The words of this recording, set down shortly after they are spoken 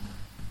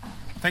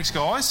Thanks,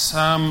 guys.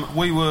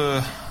 We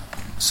were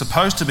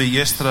supposed to be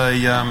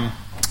yesterday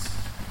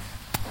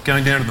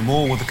going down to the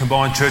mall with the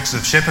combined churches of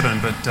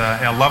Shepparton, but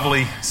our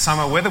lovely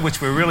summer weather, which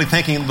we're really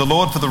thanking the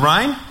Lord for the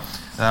rain,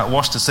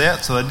 washed us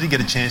out. So they did get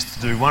a chance to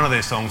do one of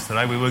their songs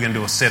today. We were going to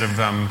do a set of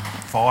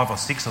 5 or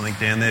 6, I think,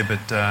 down there,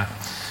 but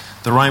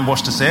the rain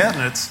washed us out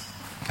and it's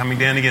coming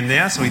down again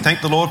now. So we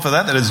thank the Lord for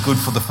that. That is good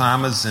for the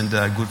farmers and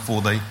good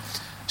for the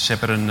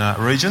Shepparton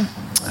region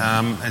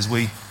as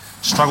we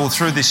struggle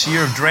through this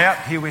year of drought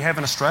here we have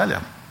in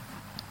Australia.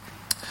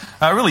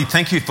 Really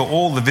thank you for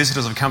all the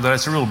visitors who have come today.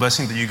 It's a real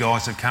blessing that you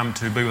guys have come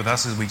to be with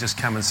us as we just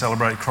come and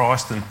celebrate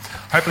Christ, and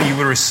hopefully you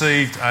would have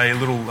received a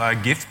little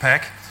gift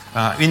pack.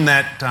 In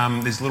that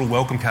there's a little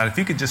welcome card. If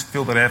you could just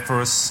fill that out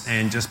for us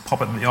and just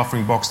pop it in the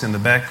offering box in the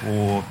back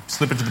or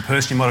slip it to the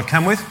person you might have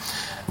come with.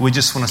 We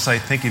just want to say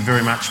thank you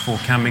very much for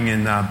coming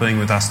and being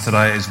with us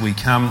today as we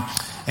come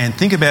and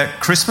think about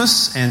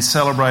Christmas and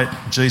celebrate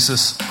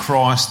Jesus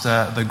Christ,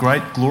 the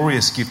great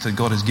glorious gift that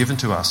God has given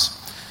to us.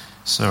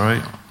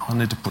 Sorry, I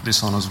need to put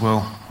this on as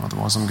well,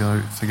 otherwise I'm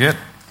going to forget.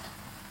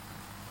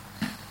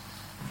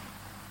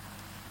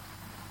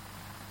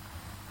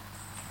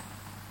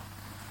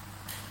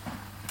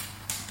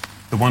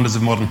 The wonders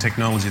of modern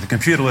technology. The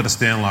computer let us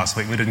down last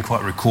week. We didn't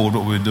quite record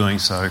what we were doing,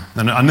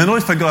 and I nearly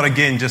forgot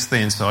again just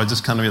then, so I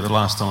just come to you the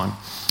last time.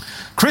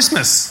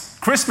 Christmas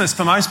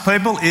for most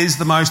people is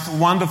the most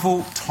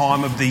wonderful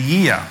time of the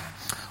year.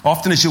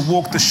 Often as you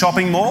walk the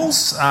shopping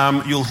malls,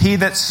 you'll hear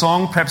that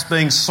song perhaps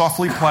being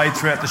softly played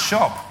throughout the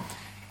shop.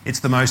 It's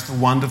the most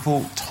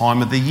wonderful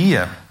time of the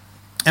year.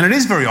 And it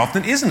is very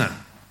often, isn't it?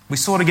 We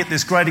sort of get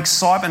this great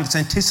excitement, this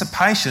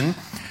anticipation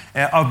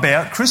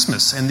about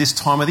Christmas and this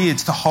time of the year.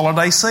 It's the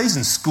holiday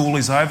season. School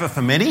is over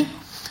for many.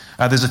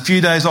 There's a few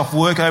days off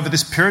work over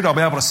this period. I'll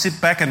be able to sit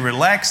back and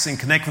relax and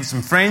connect with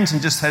some friends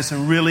and just have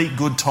some really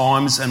good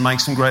times and make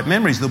some great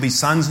memories. There'll be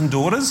sons and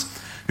daughters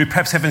who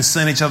perhaps haven't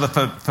seen each other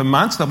for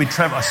months. They'll be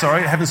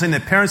haven't seen their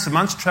parents for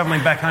months,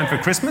 travelling back home for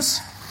Christmas.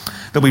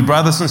 There'll be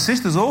brothers and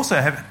sisters also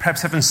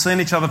perhaps haven't seen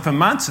each other for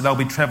months, so they'll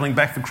be travelling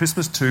back for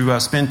Christmas to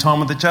spend time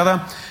with each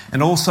other.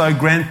 And also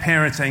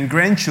grandparents and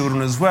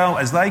grandchildren as well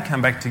as they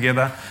come back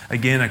together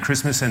again at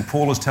Christmas. And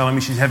Paula's telling me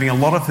she's having a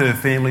lot of her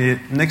family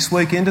next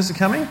weekend. Is it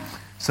coming?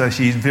 So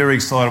she's very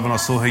excited when I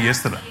saw her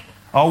yesterday.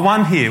 Oh,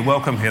 one here.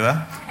 Welcome,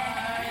 Heather.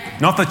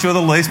 Not that you're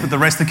the least, but the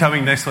rest are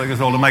coming next week as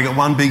well to make it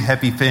one big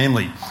happy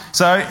family.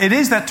 So it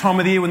is that time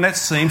of the year when that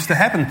seems to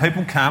happen.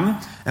 People come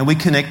and we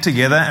connect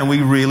together and we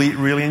really,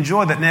 really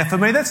enjoy that. Now, for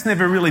me, that's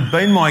never really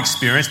been my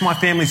experience. My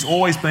family's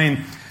always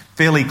been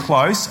fairly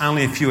close,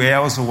 only a few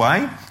hours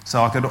away,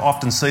 so I could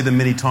often see them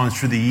many times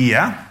through the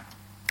year.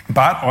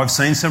 But I've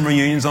seen some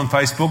reunions on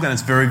Facebook and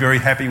it's very, very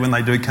happy when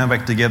they do come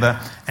back together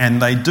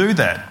and they do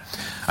that.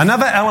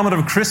 Another element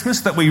of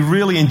Christmas that we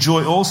really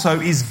enjoy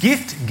also is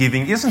gift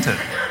giving, isn't it?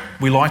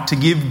 We like to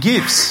give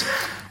gifts.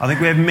 I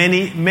think we have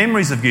many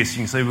memories of gifts. You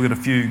can see we've got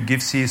a few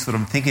gifts here sort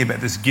of thinking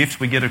about this gift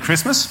we get at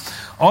Christmas.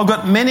 I've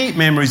got many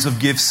memories of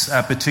gifts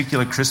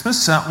particular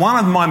Christmas.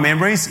 One of my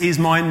memories is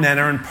my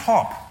Nana and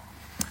Pop.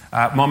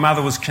 My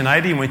mother was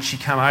Canadian when she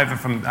came over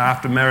from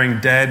after marrying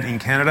Dad in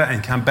Canada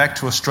and come back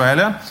to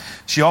Australia.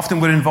 She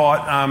often would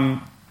invite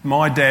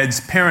my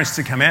dad's parents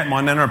to come out, my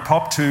Nana and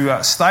Pop,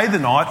 to stay the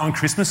night on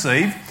Christmas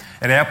Eve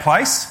at our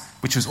place,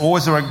 which was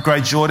always a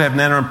great joy to have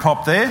Nana and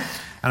Pop there.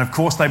 And of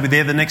course they'd be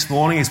there the next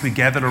morning as we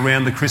gathered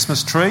around the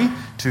Christmas tree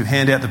to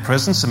hand out the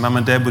presents, and Mum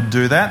and Dad would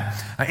do that.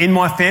 In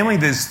my family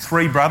there's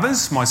 3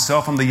 brothers.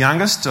 Myself, I'm the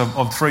youngest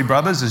of 3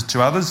 brothers. There's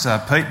 2 others,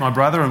 Pete, my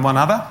brother, and one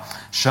other,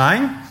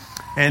 Shane.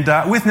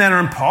 And with Nana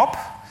and Pop,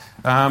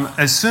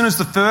 as soon as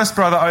the first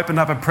brother opened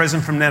up a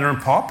present from Nana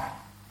and Pop,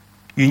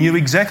 you knew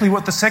exactly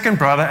what the second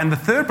brother and the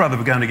third brother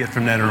were going to get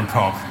from Nana and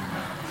Pop.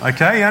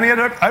 Okay, you only had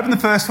to open the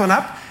first one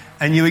up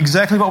and knew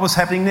exactly what was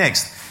happening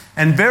next.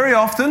 And very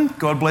often,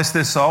 God bless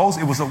their souls,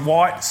 it was a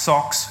white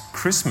socks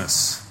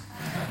Christmas.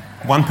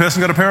 One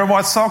person got a pair of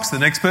white socks, the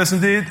next person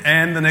did,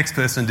 and the next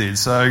person did.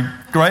 So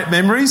great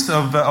memories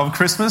of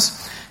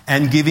Christmas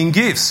and giving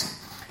gifts.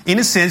 In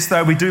a sense,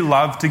 though, we do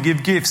love to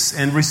give gifts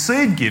and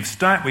receive gifts,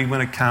 don't we, when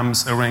it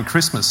comes around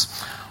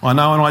Christmas? I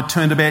know when I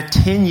turned about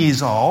 10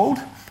 years old,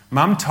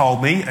 Mum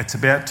told me it's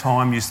about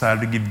time you started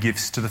to give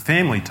gifts to the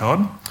family,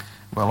 Todd.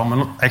 Well, I'm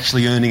not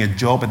actually earning a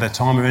job at that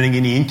time or earning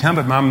any income,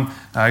 but Mum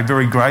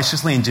very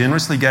graciously and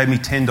generously gave me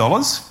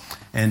 $10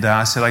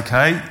 and said,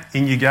 OK,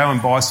 in you go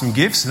and buy some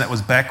gifts. And that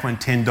was back when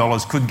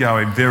 $10 could go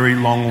a very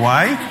long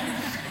way.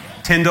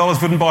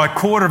 $10 wouldn't buy a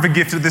quarter of a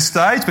gift at this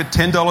stage, but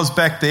 $10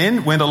 back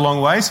then went a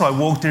long way. So I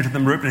walked into the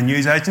Maroopna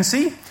News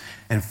Agency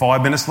and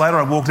 5 minutes later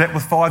I walked out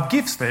with 5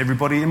 gifts for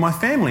everybody in my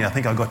family. I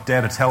think I got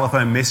Dad a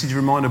telephone message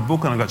reminder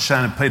book and I got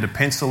Shane and Pete a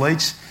pencil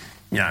each.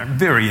 You know,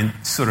 very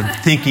sort of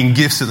thinking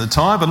gifts at the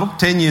time, but look,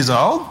 10 years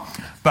old.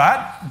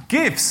 But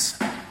gifts.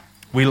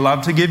 We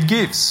love to give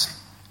gifts.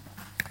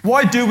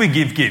 Why do we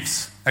give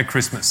gifts at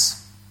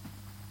Christmas?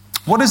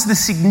 What is the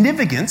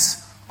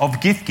significance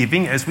of gift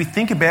giving as we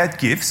think about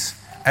gifts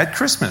at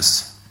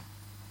Christmas?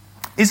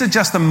 Is it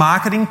just a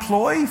marketing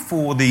ploy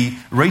for the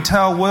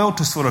retail world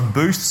to sort of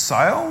boost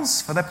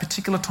sales for that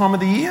particular time of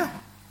the year?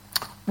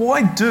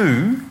 Why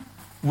do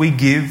we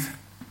give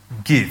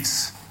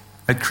gifts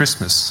at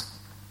Christmas?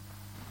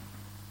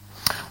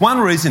 One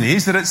reason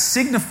is that it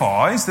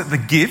signifies that the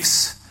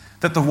gifts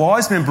that the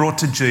wise men brought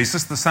to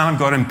Jesus, the Son of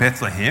God in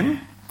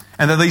Bethlehem,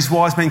 and that these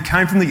wise men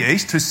came from the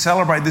east to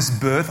celebrate this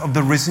birth of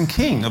the risen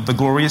King, of the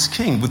glorious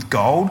King, with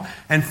gold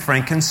and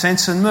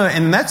frankincense and myrrh.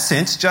 And in that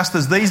sense, just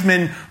as these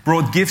men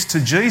brought gifts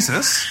to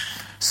Jesus,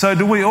 so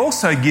do we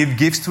also give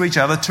gifts to each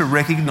other to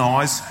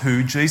recognise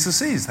who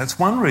Jesus is. That's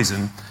one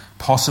reason,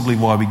 possibly,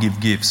 why we give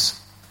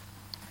gifts.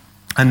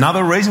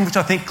 Another reason, which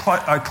I think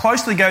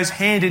closely goes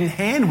hand in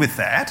hand with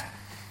that,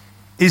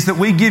 is that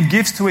we give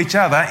gifts to each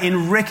other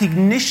in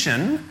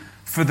recognition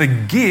for the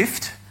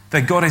gift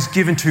that God has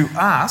given to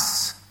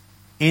us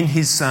in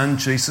his Son,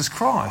 Jesus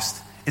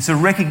Christ. It's a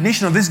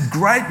recognition of this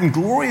great and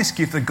glorious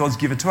gift that God's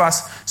given to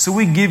us, so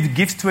we give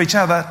gifts to each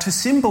other to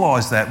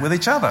symbolise that with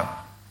each other.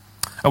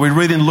 We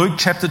read in Luke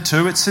chapter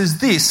 2, it says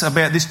this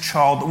about this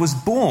child that was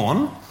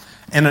born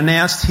and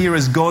announced here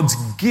as God's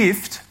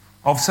gift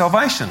of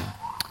salvation.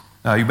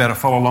 You better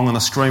follow along on the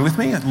screen with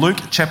me. Luke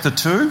chapter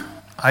 2,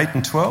 8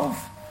 and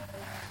 12.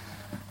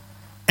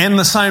 And in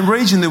the same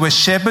region there were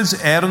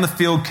shepherds out in the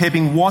field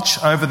keeping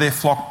watch over their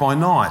flock by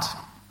night.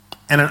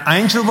 And an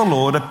angel of the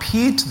Lord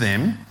appeared to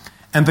them,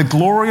 and the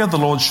glory of the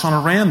Lord shone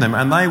around them,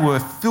 and they were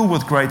filled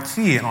with great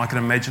fear. And I can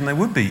imagine they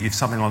would be if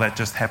something like that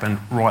just happened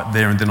right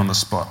there and then on the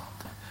spot.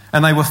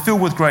 And they were filled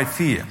with great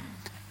fear.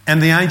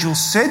 And the angel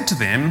said to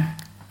them,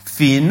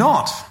 "Fear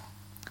not,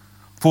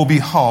 for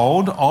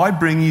behold, I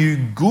bring you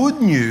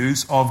good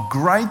news of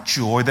great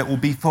joy that will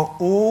be for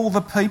all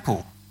the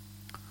people.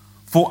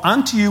 For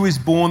unto you is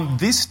born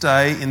this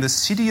day in the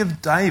city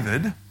of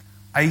David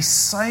a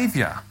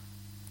Saviour,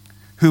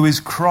 who is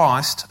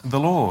Christ the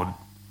Lord.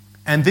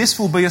 And this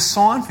will be a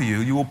sign for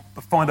you. You will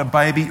find a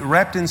baby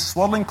wrapped in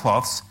swaddling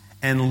cloths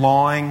and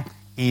lying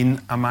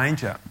in a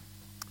manger."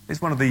 There's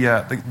one of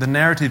the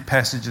narrative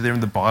passages there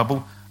in the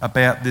Bible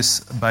about this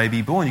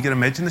baby born. You can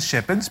imagine the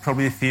shepherds,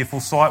 probably a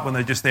fearful sight when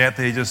they're just out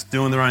there just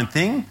doing their own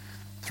thing.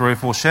 3 or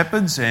 4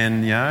 shepherds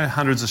and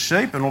hundreds of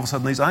sheep, and all of a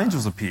sudden these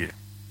angels appear.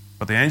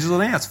 But the angels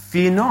announced,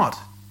 "Fear not,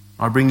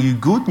 I bring you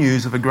good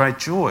news of a great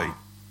joy."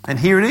 And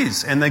here it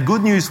is. And the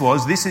good news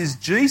was, this is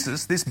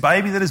Jesus, this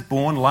baby that is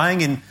born,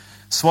 laying in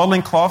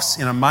swaddling cloths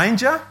in a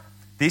manger.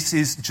 This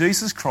is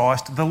Jesus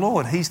Christ the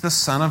Lord. He's the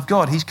Son of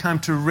God. He's come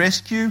to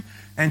rescue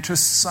and to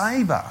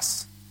save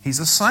us. He's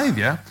a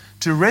Saviour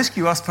to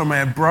rescue us from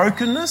our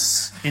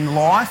brokenness in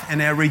life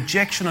and our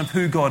rejection of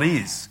who God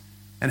is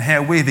and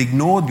how we've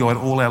ignored God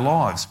all our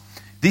lives.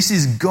 This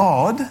is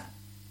God,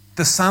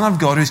 the Son of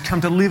God, who's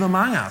come to live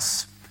among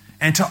us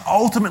and to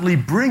ultimately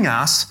bring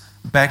us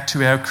back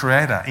to our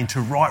Creator,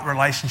 into right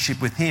relationship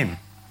with Him.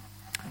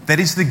 That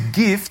is the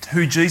gift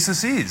who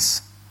Jesus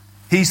is.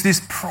 He's this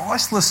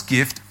priceless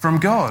gift from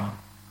God.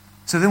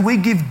 So then we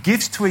give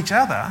gifts to each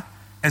other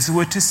as it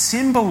were to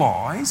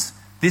symbolise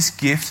this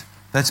gift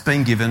that's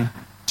been given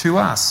to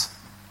us.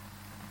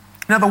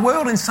 Now the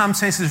world in some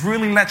sense has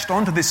really latched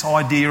onto this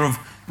idea of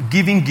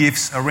giving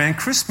gifts around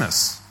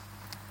Christmas.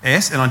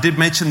 Yes, and I did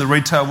mention the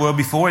retail world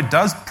before. It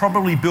does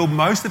probably build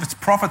most of its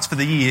profits for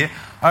the year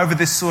over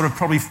this sort of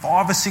probably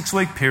 5 or 6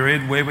 week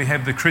period where we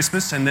have the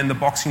Christmas and then the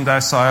Boxing Day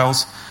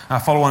sales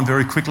follow on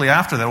very quickly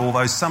after that,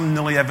 although some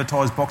nearly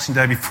advertise Boxing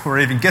Day before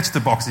it even gets to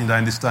Boxing Day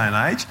in this day and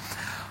age.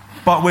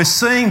 But we're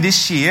seeing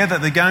this year that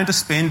they're going to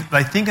spend,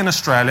 they think in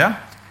Australia,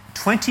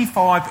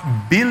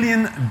 $25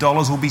 billion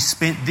will be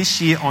spent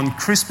this year on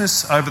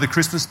Christmas over the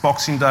Christmas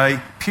Boxing Day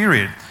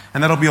period.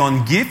 And that'll be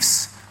on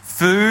gifts,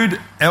 food,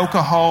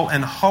 alcohol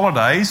and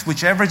holidays,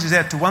 which averages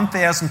out to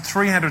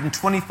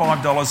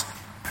 $1,325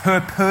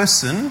 per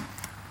person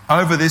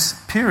over this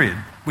period.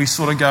 We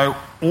sort of go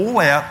all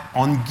out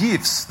on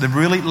gifts. They've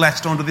really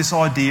latched onto this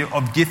idea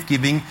of gift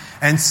giving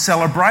and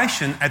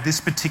celebration at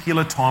this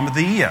particular time of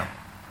the year.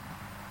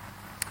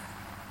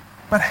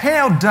 But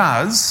how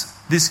does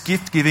this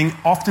gift giving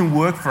often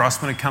work for us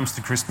when it comes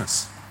to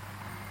Christmas?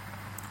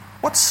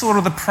 What's sort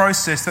of the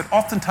process that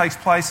often takes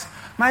place,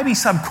 maybe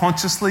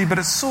subconsciously, but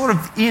it's sort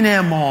of in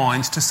our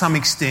minds to some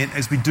extent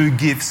as we do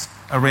gifts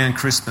around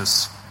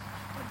Christmas?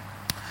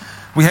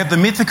 We have the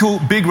mythical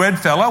big red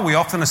fella we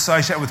often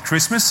associate with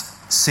Christmas,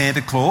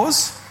 Santa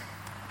Claus.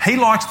 He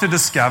likes to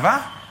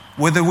discover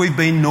whether we've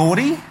been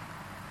naughty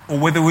or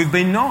whether we've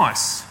been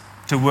nice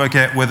to work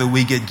out whether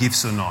we get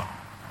gifts or not.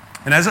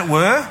 And as it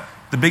were,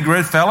 the big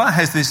red fella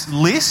has this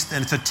list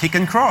and it's a tick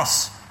and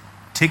cross.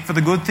 Tick for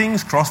the good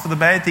things, cross for the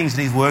bad things,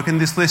 and he's working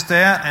this list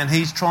out and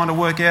he's trying to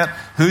work out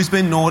who's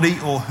been naughty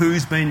or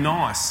who's been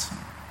nice.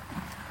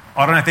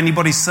 I don't know if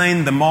anybody's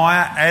seen the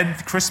Myer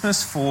ad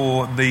Christmas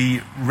for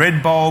the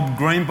red bulb,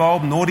 green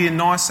bulb, naughty and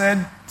nice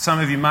ad. Some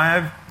of you may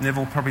have.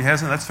 Neville probably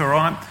hasn't. That's all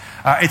right.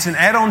 It's an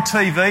ad on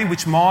TV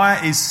which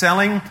Myer is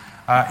selling.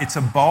 It's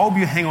a bulb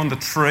you hang on the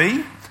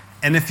tree,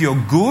 and if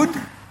you're good,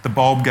 the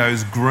bulb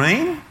goes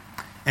green,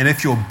 and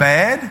if you're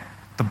bad,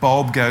 the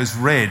bulb goes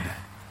red.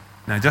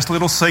 Now, just a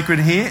little secret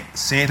here,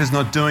 Santa's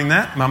not doing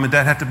that. Mum and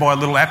Dad have to buy a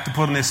little app to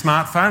put on their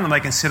smartphone and they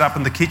can set up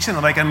in the kitchen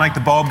and they can make the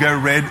bulb go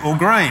red or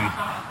green.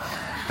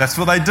 That's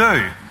what they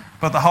do.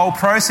 But the whole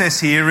process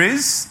here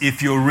is,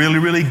 if you're really,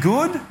 really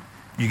good,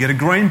 you get a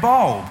green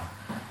bulb.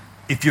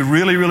 If you're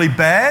really, really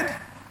bad,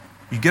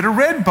 you get a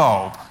red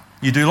bulb.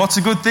 You do lots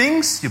of good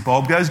things, your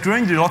bulb goes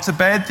green. You do lots of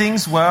bad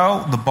things,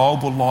 well, the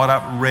bulb will light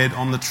up red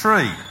on the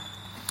tree.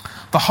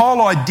 The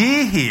whole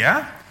idea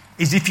here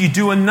is if you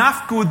do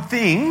enough good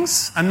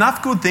things,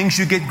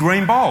 you get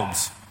green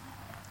bulbs.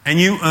 And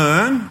you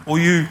earn or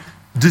you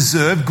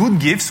deserve good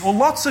gifts or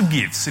lots of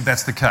gifts, if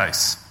that's the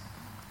case.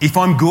 If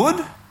I'm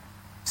good,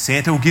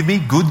 Santa will give me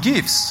good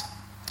gifts.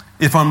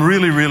 If I'm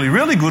really, really,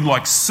 really good,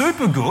 like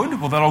super good,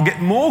 well, then I'll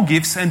get more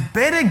gifts and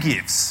better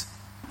gifts,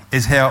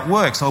 is how it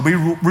works. I'll be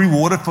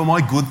rewarded for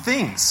my good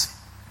things.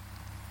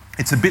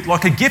 It's a bit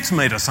like a gift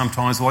meter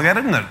sometimes like that,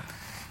 isn't it?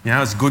 You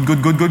know, it's good.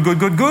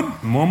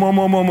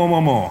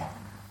 More.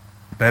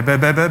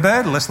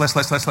 Bad, less.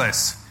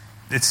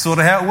 It's sort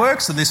of how it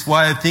works, and this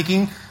way of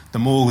thinking, the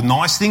more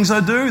nice things I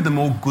do, the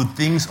more good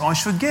things I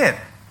should get.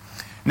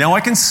 Now,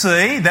 I can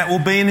see that will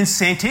be an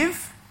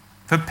incentive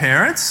for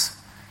parents.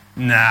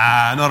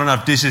 Nah, not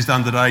enough dishes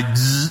done today.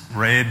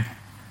 Red.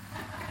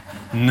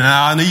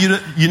 Nah,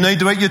 you need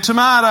to eat your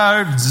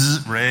tomato.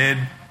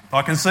 Red.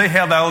 I can see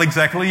how they'll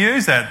exactly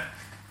use that.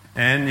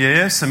 And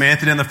yeah,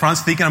 Samantha down the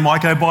front's thinking, I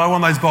might go buy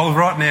one of those bowls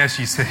right now,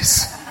 she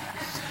says.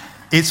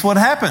 It's what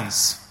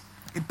happens.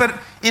 But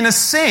in a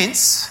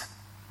sense,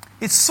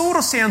 it sort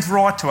of sounds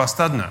right to us,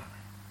 doesn't it?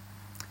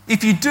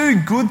 If you do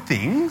good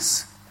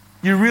things,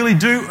 you really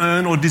do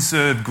earn or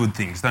deserve good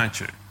things, don't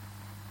you?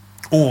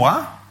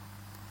 Or,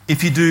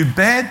 if you do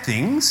bad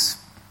things,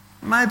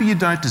 maybe you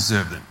don't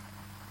deserve them.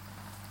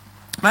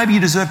 Maybe you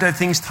deserve to have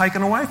things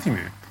taken away from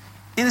you.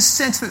 In a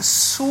sense, that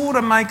sort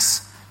of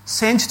makes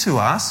sense to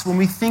us when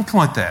we think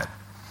like that.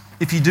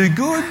 If you do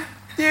good,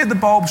 yeah, the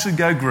bulb should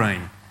go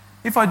green.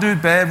 If I do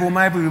bad, well,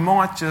 maybe we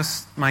might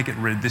just make it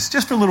red. This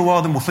just for a little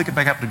while, then we'll flick it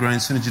back up to green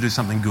as soon as you do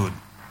something good.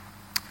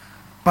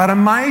 But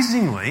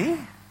amazingly,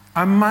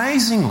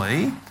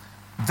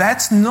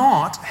 that's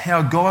not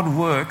how God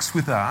works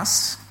with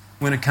us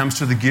when it comes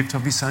to the gift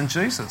of his son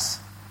Jesus.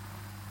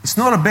 It's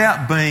not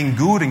about being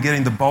good and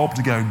getting the bulb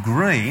to go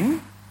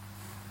green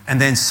and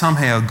then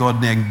somehow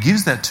God now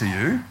gives that to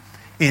you.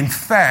 In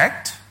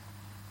fact,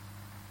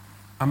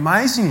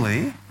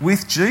 amazingly,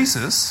 with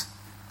Jesus,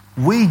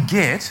 we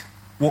get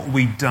what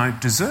we don't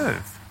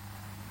deserve.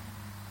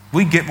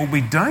 We get what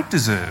we don't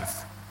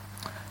deserve.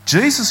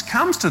 Jesus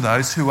comes to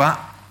those who are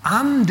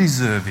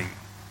undeserving,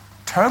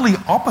 totally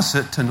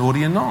opposite to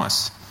naughty and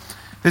nice.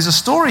 There's a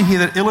story here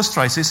that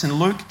illustrates this in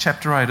Luke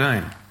chapter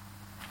 18.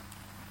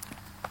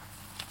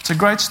 It's a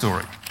great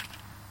story.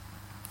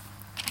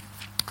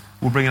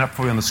 We'll bring it up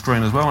for you on the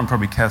screen as well, and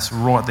probably Kath's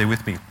right there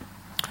with me.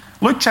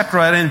 Luke chapter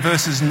 18,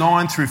 verses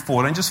 9 through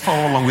 14. Just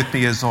follow along with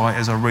me as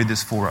I read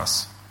this for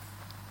us.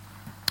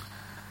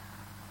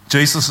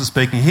 Jesus is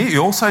speaking here. He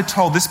also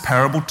told this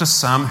parable to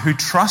some who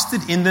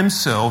trusted in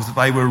themselves that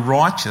they were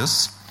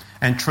righteous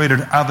and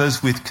treated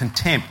others with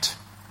contempt.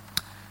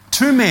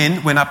 2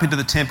 men went up into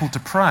the temple to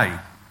pray,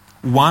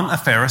 one a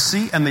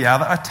Pharisee and the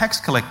other a tax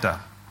collector.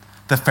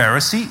 The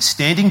Pharisee,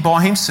 standing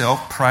by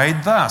himself,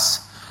 prayed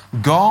thus,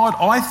 God,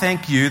 I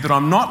thank you that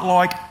I'm not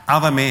like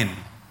other men,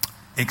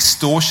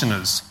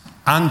 extortioners,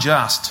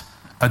 unjust,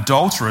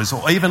 adulterers,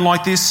 or even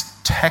like this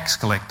tax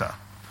collector.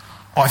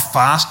 I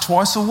fast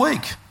twice a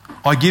week.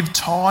 I give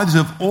tithes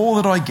of all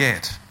that I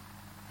get.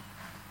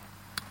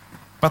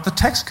 But the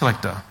tax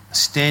collector,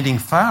 standing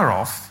far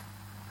off,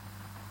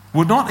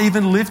 would not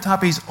even lift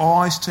up his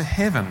eyes to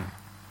heaven,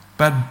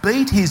 but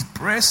beat his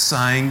breast,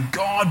 saying,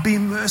 God, be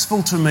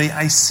merciful to me,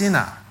 a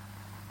sinner.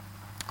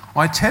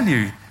 I tell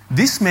you,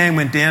 this man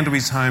went down to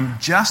his home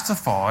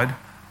justified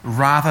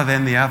rather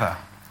than the other.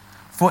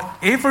 For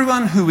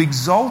everyone who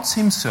exalts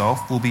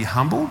himself will be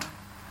humbled,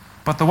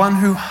 but the one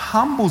who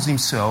humbles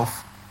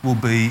himself will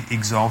be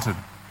exalted.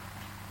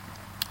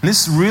 And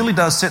this really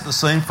does set the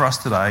scene for us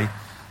today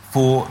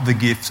for the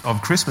gift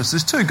of Christmas.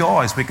 There's 2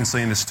 guys we can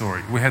see in this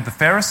story. We have the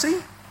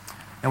Pharisee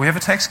and we have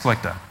a tax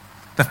collector.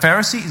 The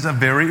Pharisee is a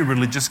very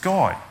religious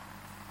guy.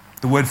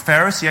 The word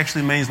Pharisee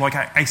actually means like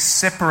a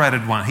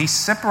separated one. He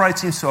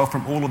separates himself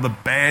from all of the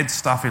bad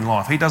stuff in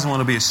life. He doesn't want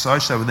to be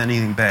associated with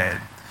anything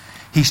bad.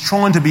 He's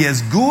trying to be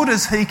as good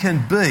as he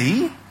can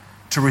be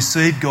to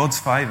receive God's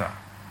favour.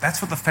 That's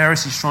what the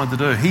Pharisee's trying to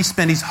do. He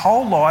spent his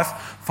whole life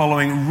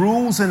following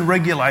rules and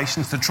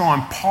regulations to try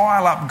and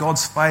pile up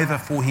God's favour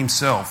for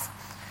himself.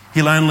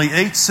 He'll only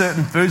eat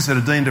certain foods that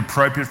are deemed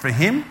appropriate for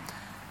him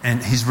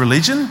and his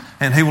religion,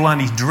 and he will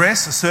only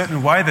dress a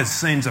certain way that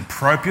seems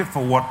appropriate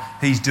for what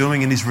he's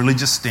doing in his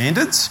religious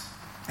standards.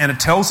 And it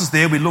tells us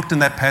there, we looked in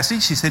that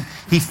passage, he said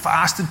he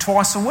fasted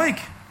twice a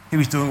week. He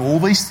was doing all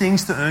these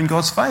things to earn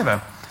God's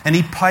favour. And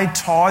he paid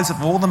tithes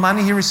of all the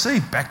money he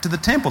received back to the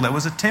temple. That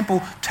was a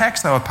temple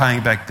tax they were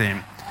paying back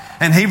then.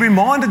 And he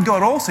reminded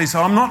God also, he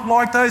said, I'm not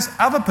like those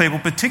other people,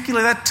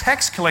 particularly that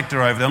tax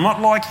collector over there. I'm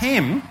not like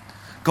him.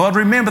 God,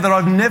 remember that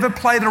I've never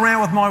played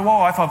around with my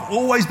wife. I've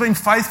always been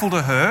faithful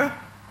to her.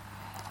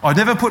 I've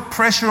never put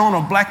pressure on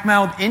or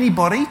blackmailed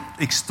anybody,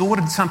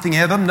 extorted something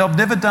out of them. No, I've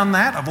never done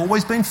that. I've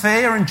always been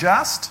fair and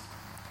just.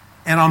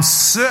 And I'm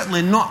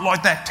certainly not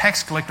like that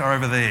tax collector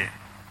over there.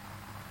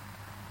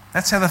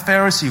 That's how the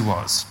Pharisee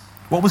was.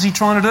 What was he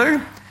trying to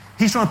do?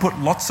 He's trying to put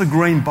lots of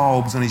green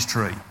bulbs on his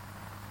tree.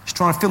 He's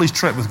trying to fill his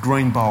tree with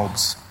green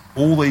bulbs.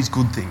 All these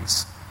good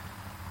things.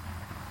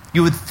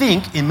 You would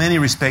think, in many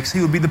respects, he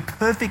would be the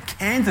perfect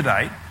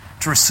candidate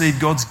to receive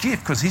God's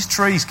gift because his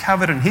tree is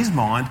covered in his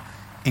mind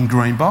in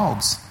green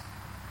bulbs.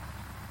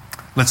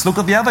 Let's look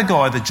at the other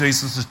guy that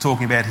Jesus is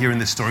talking about here in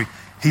this story.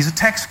 He's a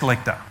tax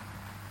collector.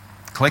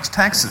 Collects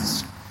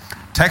taxes.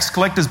 Tax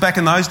collectors back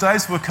in those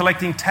days were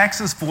collecting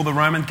taxes for the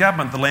Roman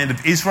government. The land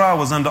of Israel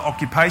was under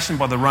occupation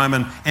by the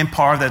Roman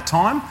Empire at that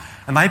time,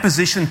 and they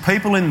positioned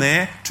people in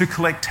there to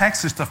collect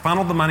taxes to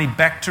funnel the money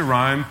back to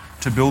Rome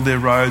to build their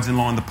roads and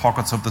line the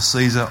pockets of the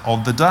Caesar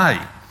of the day.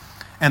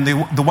 And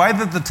the way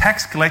that the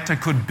tax collector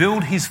could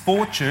build his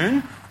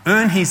fortune,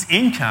 earn his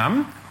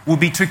income, would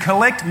be to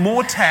collect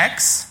more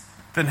tax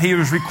than he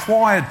was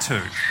required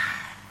to.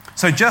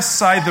 So just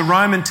say the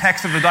Roman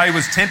tax of the day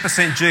was 10%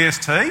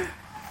 GST.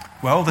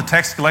 Well, the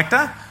tax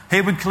collector,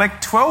 he would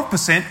collect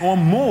 12% or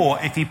more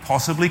if he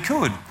possibly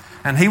could.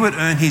 And he would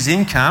earn his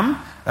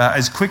income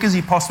as quick as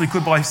he possibly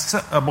could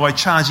by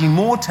charging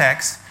more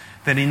tax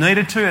than he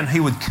needed to, and he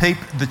would keep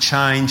the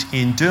change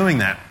in doing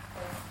that.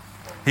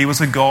 He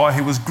was a guy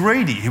who was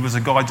greedy. He was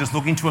a guy just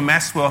looking to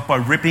amass wealth by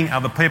ripping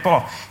other people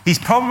off. He's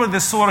probably the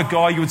sort of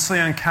guy you would see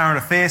on Current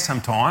Affairs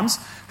sometimes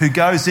who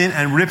goes in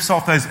and rips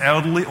off those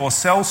elderly or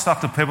sells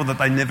stuff to people that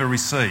they never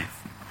receive.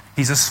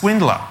 He's a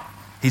swindler.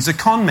 He's a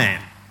con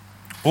man.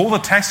 All the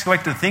tax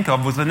collector could think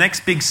of was the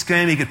next big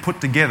scheme he could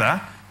put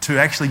together to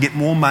actually get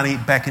more money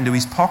back into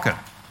his pocket.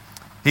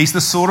 He's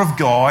the sort of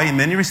guy, in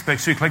many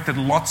respects, who collected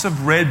lots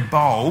of red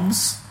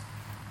bulbs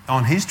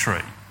on his tree.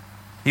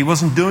 He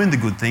wasn't doing the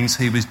good things,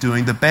 he was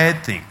doing the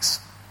bad things.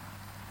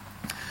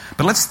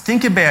 But let's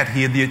think about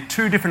here the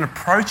two different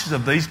approaches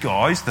of these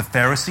guys, the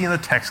Pharisee and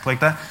the tax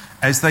collector,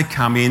 as they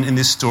come in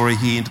this story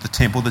here into the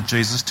temple that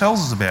Jesus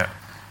tells us about.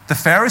 The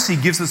Pharisee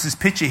gives us this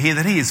picture here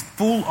that he is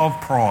full of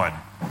pride.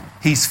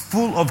 He's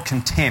full of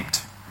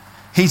contempt.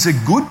 He's a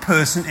good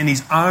person in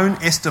his own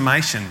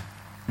estimation.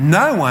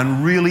 No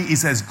one really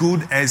is as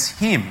good as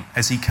him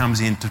as he comes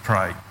in to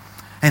pray.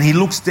 And he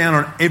looks down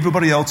on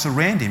everybody else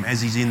around him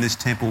as he's in this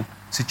temple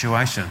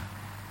situation.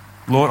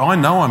 Lord, I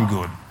know I'm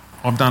good.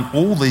 I've done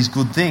all these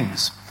good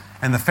things.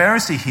 And the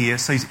Pharisee here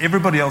sees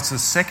everybody else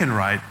as second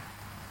rate,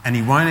 and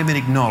he won't even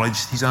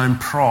acknowledge his own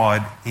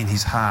pride in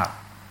his heart.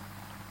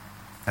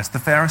 That's the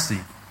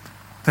Pharisee.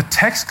 The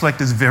tax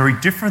collector is very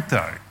different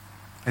though,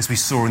 as we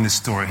saw in this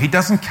story. He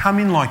doesn't come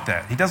in like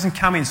that. He doesn't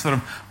come in sort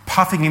of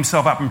puffing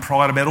himself up in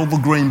pride about all the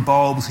green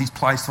bulbs he's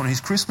placed on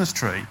his Christmas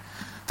tree.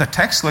 The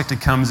tax collector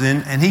comes in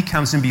and he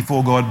comes in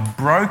before God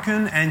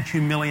broken and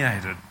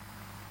humiliated.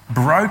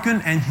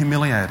 Broken and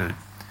humiliated.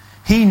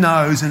 He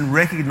knows and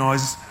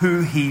recognises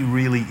who he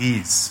really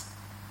is.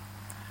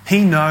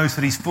 He knows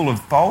that he's full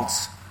of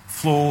faults,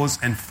 flaws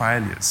and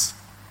failures.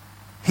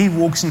 He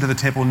walks into the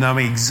temple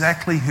knowing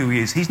exactly who he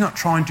is. He's not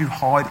trying to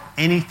hide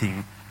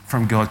anything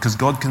from God because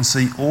God can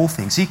see all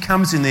things. He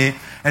comes in there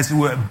as it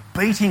were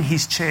beating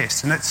his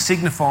chest, and that's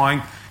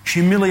signifying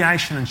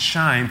humiliation and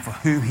shame for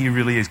who he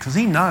really is because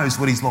he knows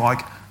what he's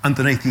like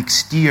underneath the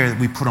exterior that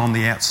we put on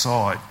the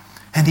outside.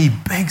 And he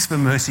begs for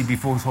mercy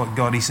before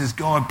God. He says,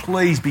 God,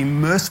 please be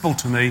merciful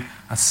to me,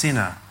 a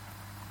sinner.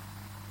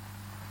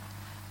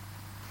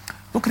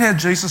 Look at how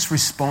Jesus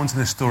responds in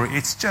this story.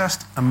 It's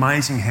just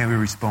amazing how he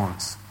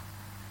responds.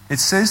 It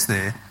says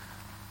there,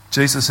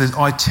 Jesus says,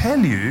 I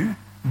tell you,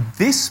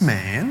 this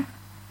man,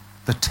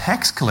 the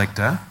tax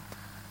collector,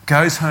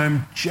 goes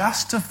home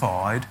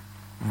justified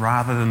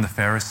rather than the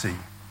Pharisee.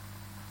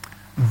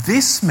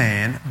 This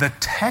man, the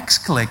tax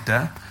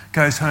collector,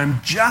 goes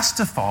home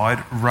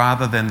justified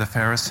rather than the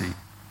Pharisee.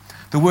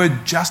 The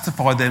word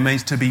justified there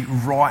means to be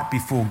right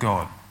before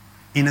God,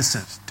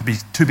 innocent,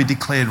 to be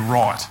declared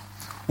right.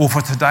 Or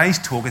for today's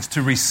talk, it's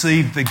to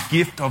receive the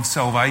gift of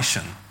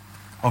salvation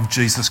of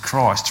Jesus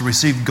Christ, to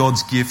receive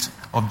God's gift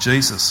of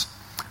Jesus.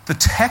 The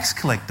tax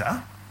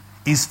collector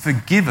is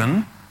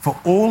forgiven for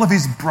all of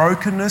his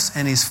brokenness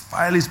and his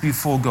failures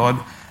before God,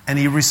 and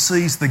he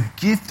receives the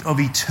gift of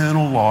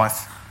eternal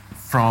life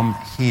from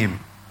him.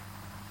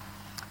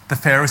 The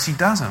Pharisee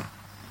doesn't,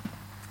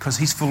 because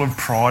he's full of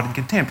pride and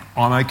contempt.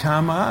 I'm okay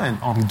on my own.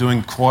 I'm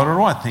doing quite all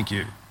right, thank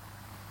you.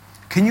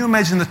 Can you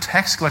imagine the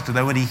tax collector,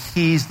 though, when he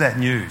hears that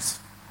news?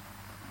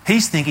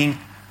 He's thinking,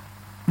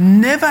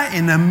 never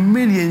in a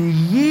million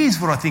years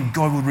would I think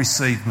God would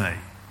receive me,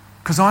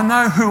 because I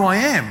know who I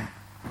am.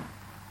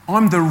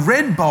 I'm the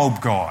red bulb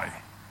guy.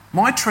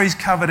 My tree's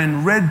covered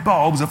in red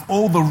bulbs of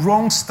all the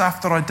wrong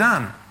stuff that I've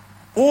done.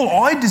 All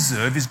I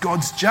deserve is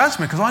God's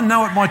judgment, because I know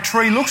what my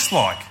tree looks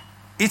like.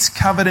 It's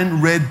covered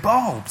in red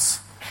bulbs.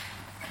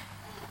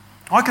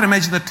 I can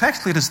imagine the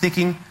tax collectors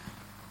thinking,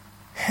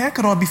 how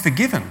could I be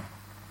forgiven?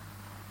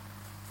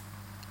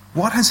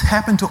 What has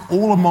happened to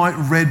all of my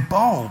red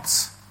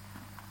bulbs?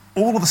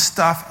 All of the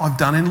stuff I've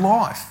done in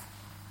life?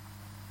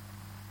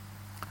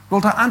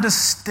 Well, to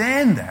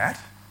understand that,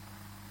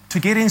 to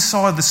get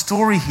inside the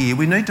story here,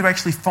 we need to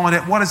actually find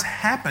out what has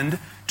happened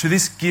to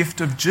this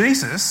gift of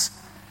Jesus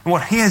and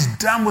what he has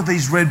done with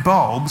these red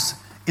bulbs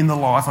in the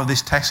life of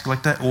this tax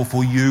collector, or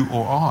for you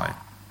or I.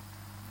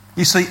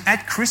 You see,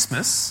 at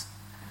Christmas,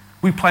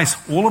 we place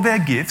all of our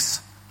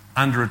gifts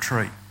under a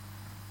tree.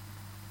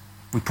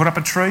 We put up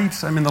a tree,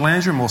 some in the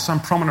lounge room or some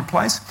prominent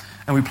place,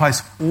 and we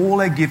place all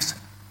our gifts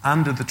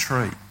under the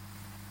tree.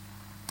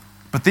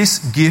 But this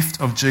gift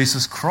of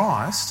Jesus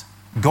Christ,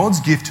 God's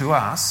gift to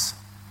us,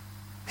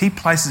 he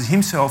places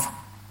himself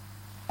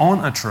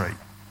on a tree.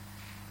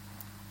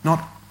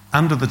 Not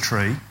under the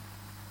tree,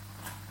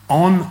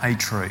 on a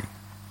tree.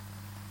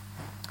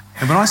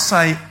 And when I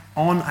say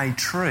on a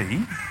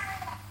tree,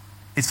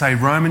 it's a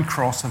Roman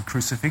cross of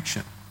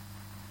crucifixion.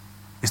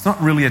 It's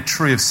not really a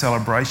tree of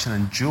celebration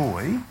and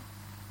joy.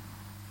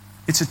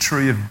 It's a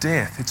tree of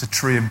death. It's a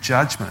tree of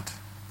judgment.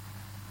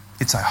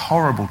 It's a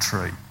horrible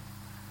tree.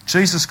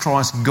 Jesus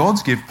Christ,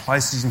 God's gift,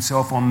 places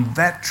himself on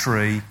that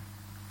tree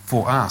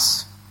for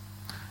us.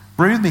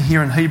 Read with me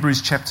here in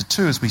Hebrews chapter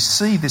 2 as we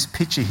see this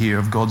picture here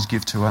of God's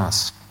gift to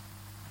us.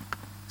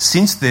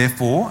 Since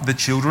therefore the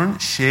children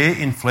share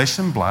in flesh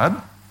and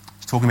blood,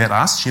 he's talking about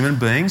us, human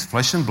beings,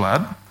 flesh and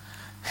blood,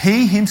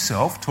 he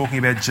himself, talking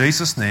about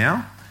Jesus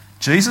now,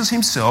 Jesus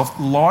himself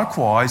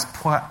likewise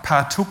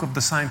partook of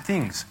the same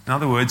things. In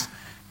other words,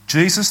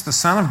 Jesus, the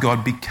Son of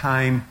God,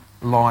 became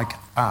like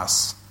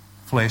us,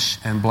 flesh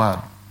and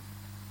blood.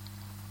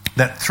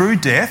 That through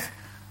death,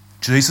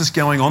 Jesus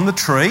going on the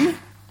tree,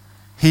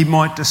 he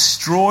might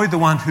destroy the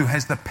one who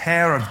has the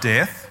power of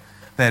death,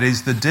 that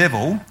is the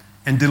devil,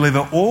 and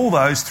deliver all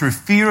those through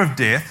fear of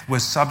death were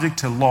subject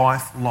to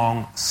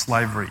lifelong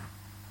slavery.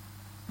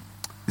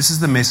 This is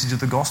the message of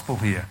the gospel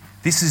here.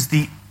 This is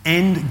the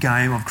end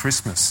game of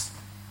Christmas.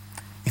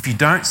 If you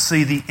don't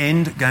see the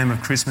end game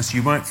of Christmas,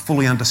 you won't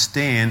fully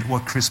understand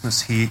what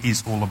Christmas here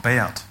is all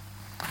about.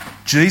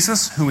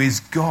 Jesus, who is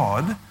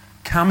God,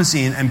 comes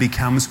in and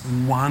becomes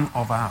one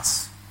of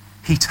us.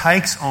 He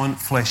takes on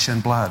flesh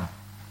and blood.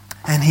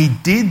 And he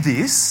did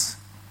this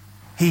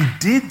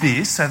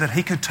so that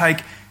he could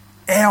take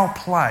our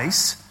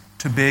place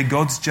to bear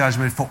God's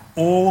judgment for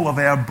all of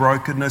our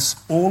brokenness,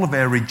 all of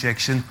our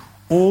rejection,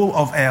 all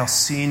of our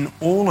sin,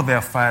 all of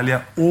our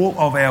failure, all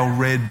of our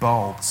red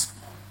bulbs.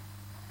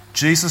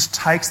 Jesus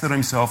takes that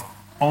himself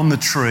on the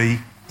tree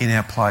in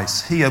our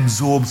place. He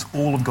absorbs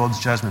all of God's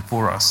judgment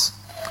for us.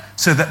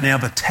 So that now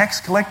the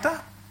tax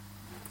collector,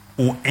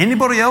 or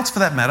anybody else for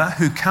that matter,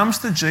 who comes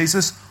to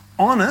Jesus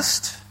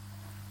honest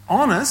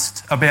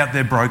about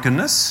their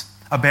brokenness,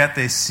 about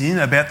their sin,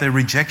 about their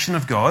rejection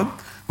of God,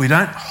 we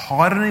don't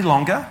hide it any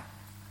longer.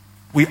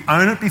 We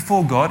own it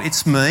before God.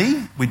 It's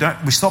me. We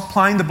stop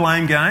playing the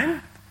blame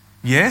game.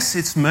 Yes,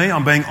 it's me.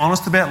 I'm being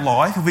honest about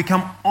life. If we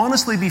come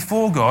honestly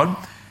before God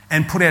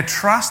and put our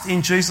trust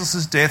in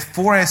Jesus' death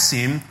for our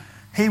sin,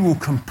 he will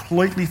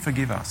completely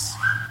forgive us.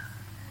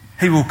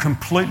 He will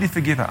completely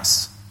forgive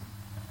us.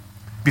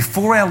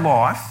 Before our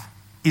life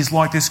is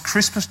like this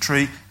Christmas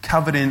tree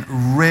covered in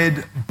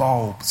red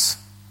bulbs.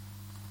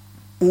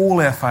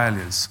 All our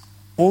failures,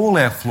 all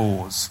our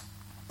flaws,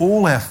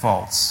 all our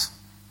faults.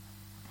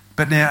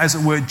 But now, as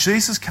it were,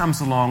 Jesus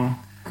comes along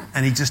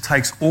and he just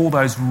takes all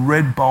those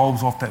red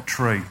bulbs off that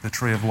tree, the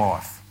tree of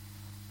life.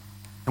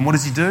 And what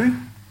does he do?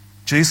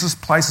 Jesus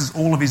places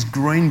all of his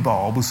green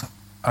bulbs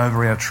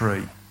over our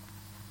tree.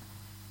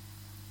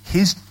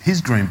 His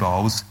green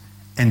bulbs,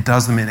 and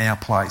does them in our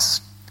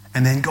place.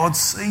 And then God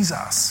sees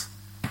us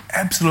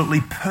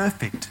absolutely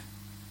perfect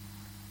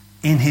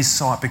in his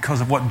sight because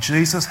of what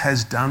Jesus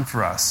has done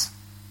for us.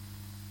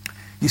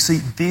 You see,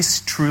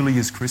 this truly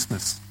is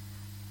Christmas.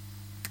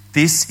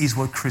 This is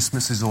what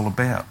Christmas is all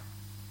about.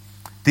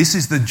 This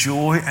is the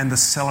joy and the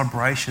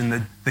celebration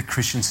that the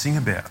Christians sing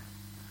about.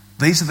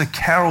 These are the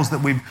carols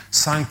that we've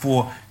sung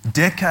for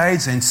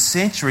decades and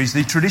centuries,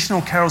 the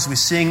traditional carols we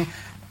sing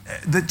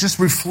that just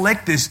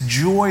reflect this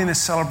joy and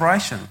this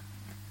celebration.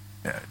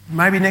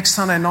 Maybe next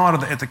Sunday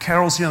night at the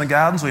carols here in the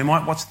gardens, or you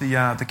might watch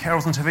the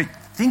carols on TV.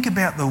 Think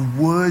about the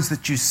words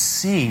that you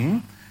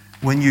sing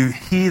when you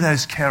hear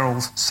those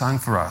carols sung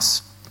for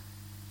us.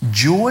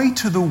 Joy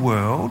to the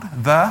world,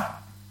 the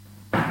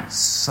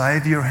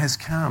Saviour has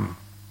come.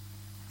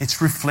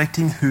 It's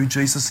reflecting who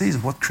Jesus is,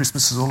 what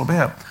Christmas is all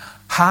about.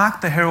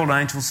 Hark the herald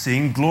angels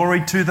sing,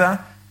 glory to the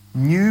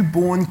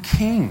newborn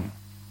King.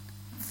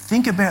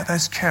 Think about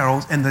those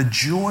carols and the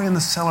joy and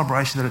the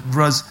celebration that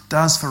it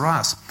does for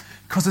us.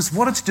 Because it's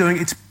what it's doing,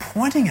 it's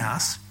pointing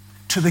us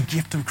to the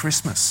gift of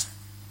Christmas.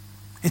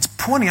 It's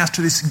pointing us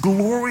to this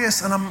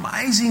glorious and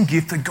amazing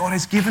gift that God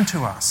has given to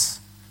us.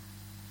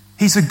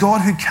 He's a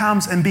God who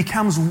comes and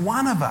becomes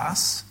one of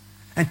us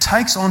and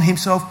takes on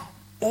himself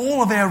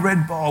all of our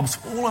red bulbs,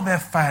 all of our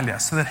failure,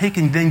 so that he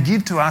can then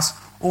give to us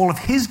all of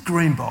his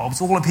green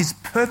bulbs, all of his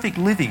perfect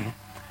living.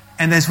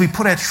 And as we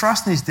put our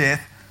trust in his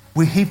death,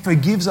 he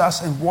forgives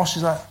us and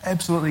washes us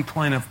absolutely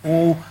clean of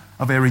all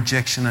of our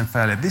rejection and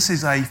failure. This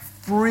is a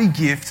free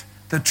gift,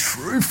 the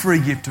true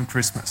free gift of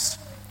Christmas.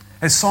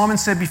 As Simon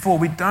said before,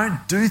 we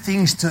don't do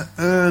things to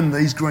earn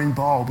these green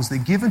bulbs. They're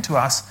given to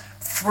us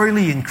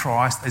freely in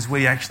Christ as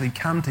we actually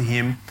come to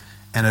him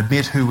and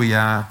admit who we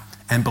are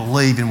and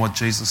believe in what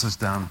Jesus has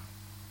done.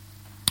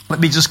 Let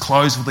me just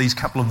close with these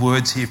couple of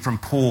words here from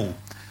Paul,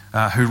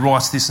 who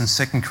writes this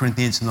in 2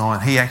 Corinthians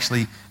 9. He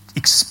actually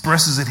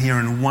expresses it here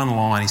in one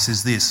line. He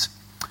says this: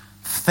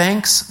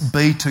 "Thanks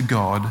be to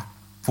God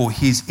for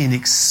his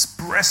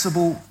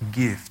inexpressible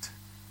gift."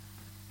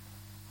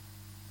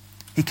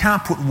 He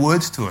can't put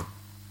words to it.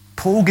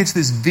 Paul gets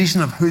this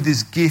vision of who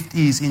this gift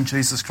is in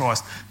Jesus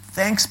Christ.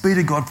 Thanks be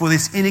to God for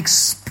this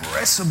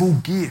inexpressible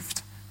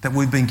gift that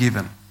we've been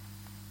given.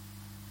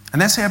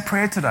 And that's our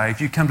prayer today.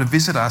 If you come to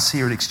visit us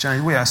here at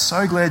Exchange, we are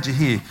so glad you're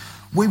here.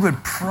 We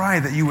would pray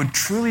that you would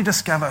truly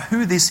discover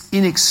who this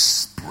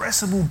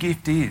inexpressible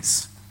gift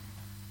is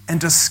and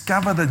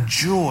discover the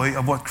joy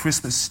of what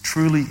Christmas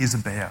truly is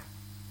about.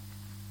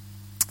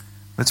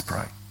 Let's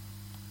pray.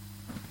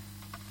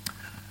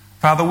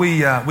 Father,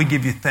 we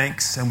give you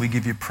thanks and we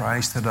give you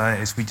praise today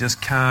as we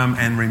just come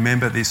and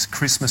remember this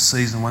Christmas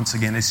season once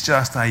again. It's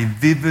just a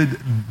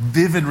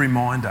vivid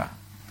reminder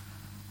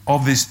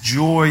of this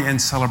joy and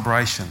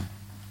celebration,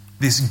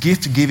 this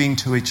gift giving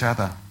to each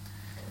other.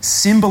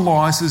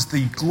 Symbolises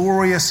the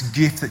glorious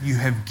gift that you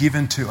have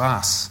given to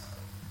us.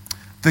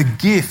 The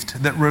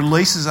gift that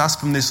releases us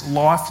from this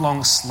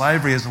lifelong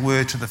slavery, as it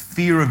were, to the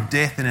fear of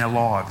death in our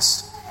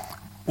lives.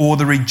 Or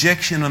the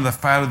rejection and the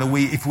failure that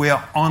if we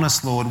are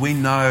honest, Lord, we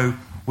know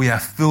we are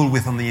filled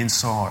with on the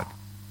inside.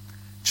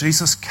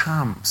 Jesus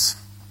comes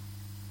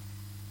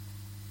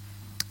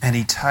and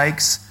he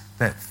takes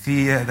that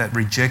fear, that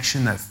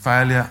rejection, that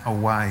failure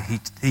away.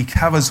 He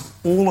covers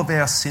all of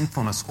our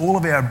sinfulness, all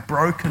of our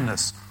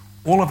brokenness,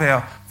 all of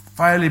our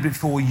failure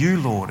before you,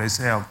 Lord, as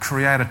our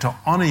Creator, to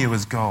honour you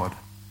as God.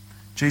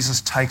 Jesus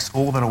takes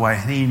all that away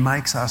and he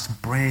makes us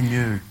brand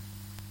new.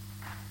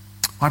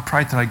 I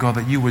pray today, God,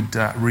 that you would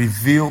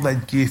reveal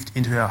that gift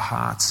into our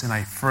hearts in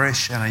a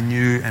fresh and a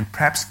new and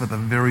perhaps for the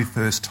very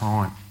first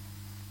time.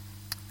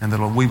 And that,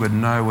 Lord, we would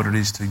know what it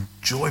is to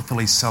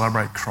joyfully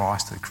celebrate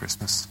Christ at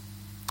Christmas.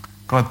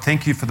 God,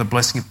 thank you for the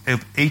blessing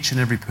of each and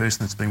every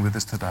person that's been with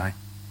us today.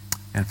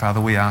 And Father,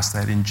 we ask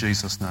that in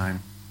Jesus' name.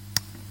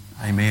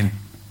 Amen.